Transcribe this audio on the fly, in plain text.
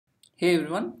Hey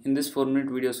everyone, in this 4-minute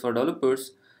videos for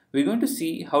developers, we're going to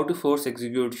see how to force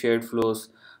execute shared flows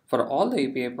for all the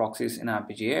API proxies in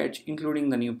Apigee Edge,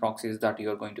 including the new proxies that you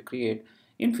are going to create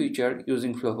in future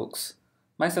using flow hooks.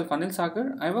 Myself Anil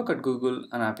Sagar, I work at Google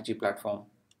and Apigee platform.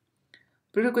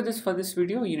 Prerequisites for this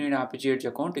video: you need Apigee Edge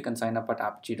account. You can sign up at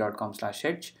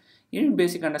apigee.com/edge. You need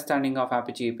basic understanding of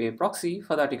Apigee API proxy.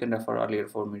 For that you can refer earlier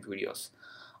 4-minute videos.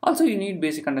 Also, you need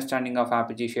basic understanding of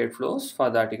Apigee shared flows.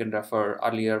 For that you can refer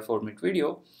earlier 4-minute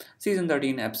video, season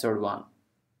 13, episode 1.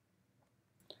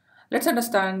 Let's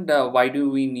understand why do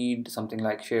we need something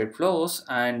like shared flows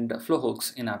and flow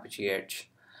hooks in Apigee Edge.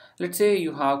 Let's say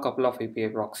you have a couple of API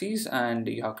proxies and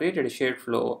you have created a shared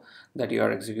flow that you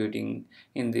are executing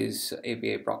in these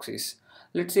API proxies.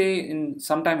 Let's say in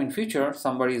sometime in future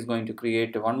somebody is going to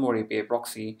create one more API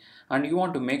proxy and you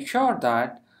want to make sure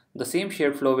that the same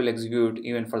shared flow will execute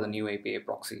even for the new API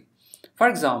proxy. For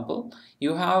example,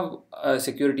 you have a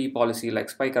security policy like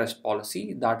spike arrest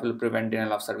policy that will prevent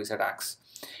denial of service attacks.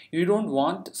 You don't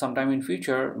want sometime in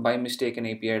future by mistake an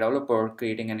API developer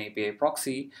creating an API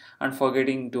proxy and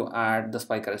forgetting to add the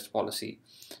spike arrest policy.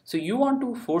 So you want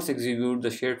to force execute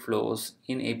the shared flows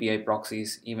in API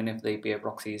proxies even if the API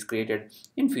proxy is created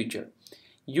in future.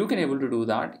 You can able to do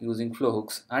that using flow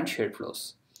hooks and shared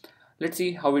flows. Let's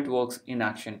see how it works in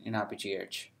action in Apigee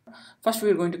Edge. First,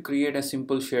 we're going to create a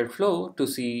simple shared flow to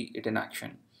see it in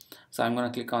action. So I'm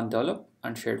going to click on develop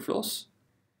and shared flows.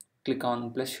 Click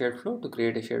on plus shared flow to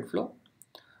create a shared flow.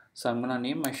 So I'm going to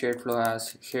name my shared flow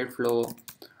as shared flow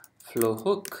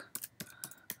hook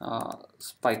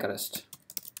spike arrest,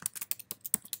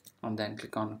 and then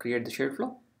click on create the shared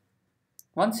flow.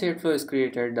 Once shared flow is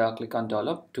created, click on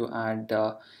develop to add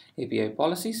API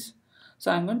policies. So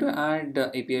I'm going to add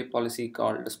API policy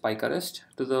called spike arrest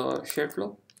to the shared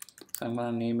flow. So I'm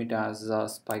going to name it as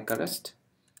spike arrest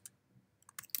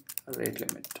rate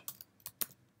limit.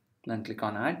 Then click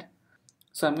on add.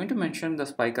 So I'm going to mention the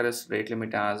spike arrest rate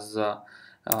limit as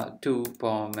 2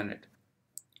 per minute.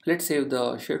 Let's save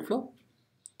the shared flow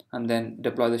and then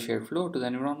deploy the shared flow to the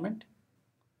environment.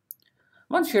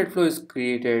 Once shared flow is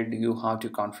created, you have to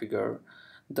configure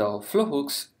the flow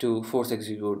hooks to force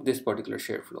execute this particular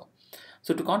shared flow.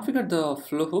 So to configure the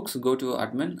flow hooks, go to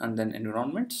admin and then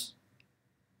environments,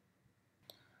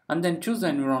 and then choose the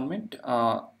environment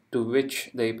to which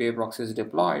the API proxy is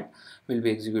deployed will be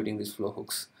executing these flow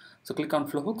hooks. So click on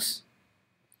flow hooks.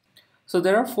 So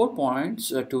there are 4 points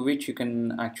to which you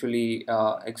can actually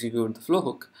execute the flow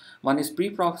hook. One is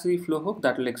pre-proxy flow hook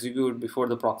that will execute before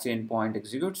the proxy endpoint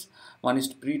executes. One is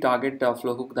pre-target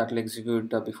flow hook that will execute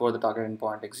before the target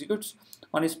endpoint executes.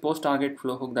 One is post-target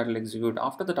flow hook that will execute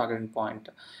after the target endpoint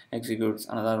executes.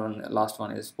 Another one, last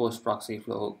one, is post-proxy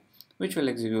flow hook, which will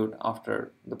execute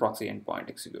after the proxy endpoint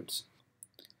executes.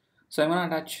 So I'm going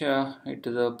to attach it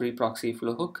to the pre-proxy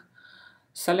flow hook.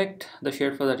 Select the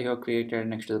shared flow that you have created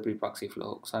next to the pre-proxy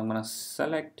flow hook. So I'm going to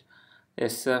select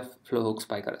SF flow hook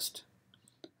spike arrest,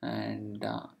 and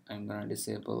I'm going to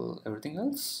disable everything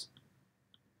else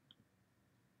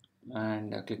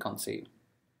and click on save.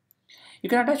 You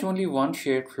can attach only one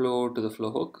shared flow to the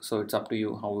flow hook, so it's up to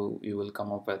you how you will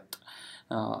come up with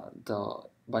the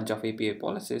bunch of API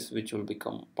policies which will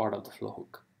become part of the flow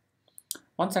hook.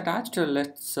 Once attached,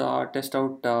 let's test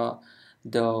out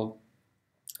the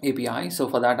API. So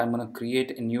for that, I'm going to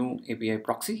create a new API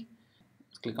proxy.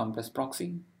 Click on plus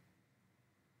proxy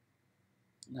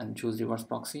and choose reverse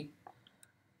proxy,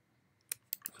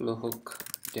 flow hook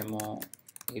demo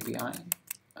API.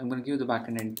 I'm going to give the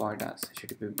backend endpoint as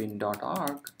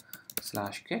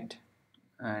http://bin.arg/get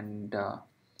and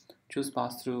choose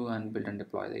pass through and build and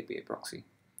deploy the API proxy.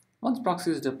 Once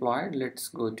proxy is deployed, let's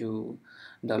go to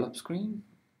develop screen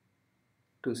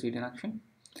to see it in action.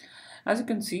 As you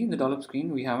can see in the develop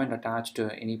screen, we haven't attached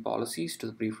any policies to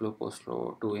the pre-flow,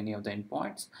 post-flow to any of the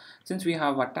endpoints. Since we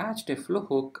have attached a flow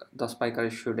hook, the spike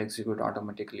arrest should execute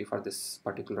automatically for this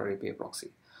particular API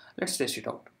proxy. Let's test it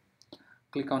out.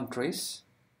 Click on trace,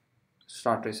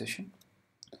 start trace session.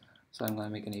 So I'm going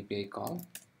to make an API call.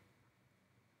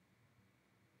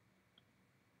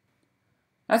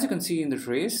 As you can see in the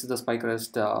trace, the spike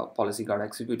arrest policy got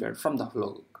executed from the flow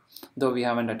hook. Though we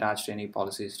haven't attached any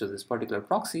policies to this particular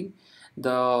proxy,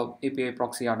 the API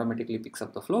proxy automatically picks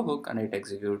up the flow hook and it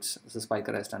executes the spike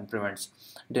arrest and prevents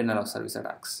denial of service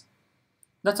attacks.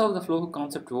 That's how the flow hook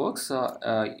concept works.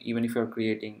 Even if you're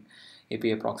creating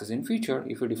API proxies in future,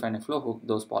 if you define a flow hook,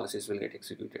 those policies will get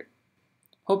executed.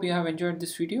 Hope you have enjoyed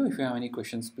this video. If you have any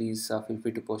questions, please feel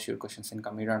free to post your questions in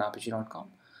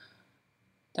community@apigee.com.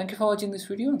 Thank you for watching this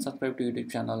video, and subscribe to YouTube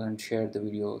channel and share the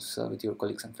videos with your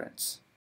colleagues and friends.